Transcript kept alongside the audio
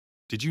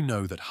Did you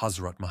know that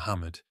Hazrat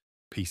Muhammad,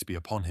 peace be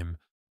upon him,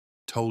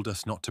 told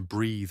us not to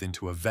breathe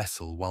into a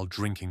vessel while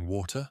drinking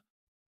water?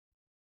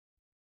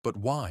 But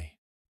why?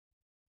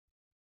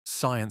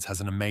 Science has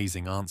an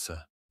amazing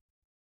answer.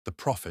 The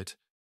Prophet,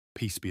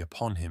 peace be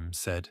upon him,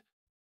 said,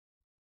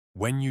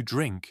 "When you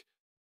drink,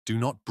 do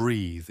not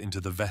breathe into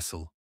the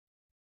vessel."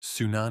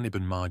 Sunan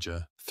ibn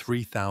Majah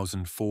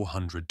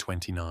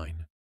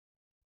 3429.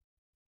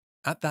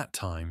 At that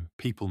time,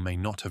 people may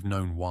not have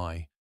known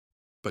why,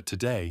 but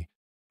today,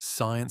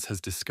 science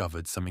has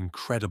discovered some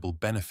incredible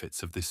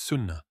benefits of this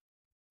sunnah.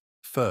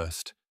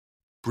 First,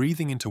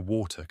 breathing into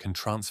water can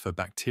transfer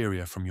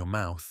bacteria from your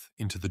mouth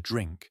into the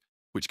drink,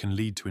 which can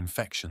lead to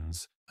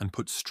infections and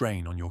put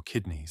strain on your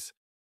kidneys.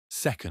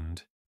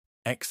 Second,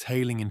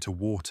 exhaling into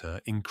water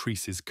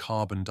increases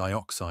carbon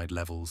dioxide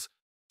levels,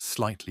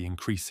 slightly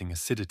increasing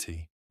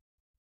acidity.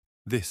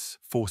 This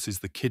forces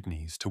the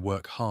kidneys to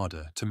work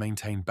harder to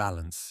maintain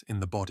balance in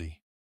the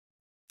body.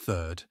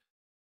 Third,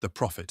 the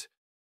Prophet,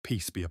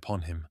 peace be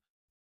upon him,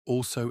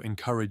 also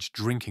encouraged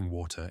drinking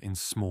water in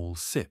small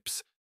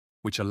sips,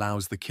 which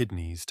allows the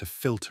kidneys to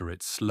filter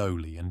it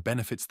slowly and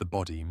benefits the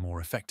body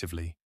more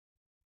effectively.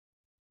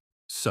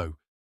 So,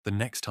 the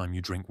next time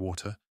you drink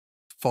water,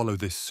 follow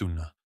this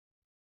sunnah.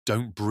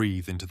 Don't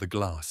breathe into the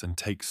glass and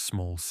take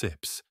small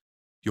sips.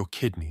 Your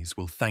kidneys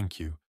will thank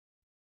you.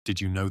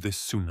 Did you know this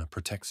sunnah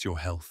protects your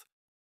health?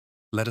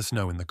 Let us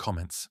know in the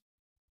comments.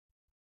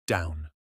 Down.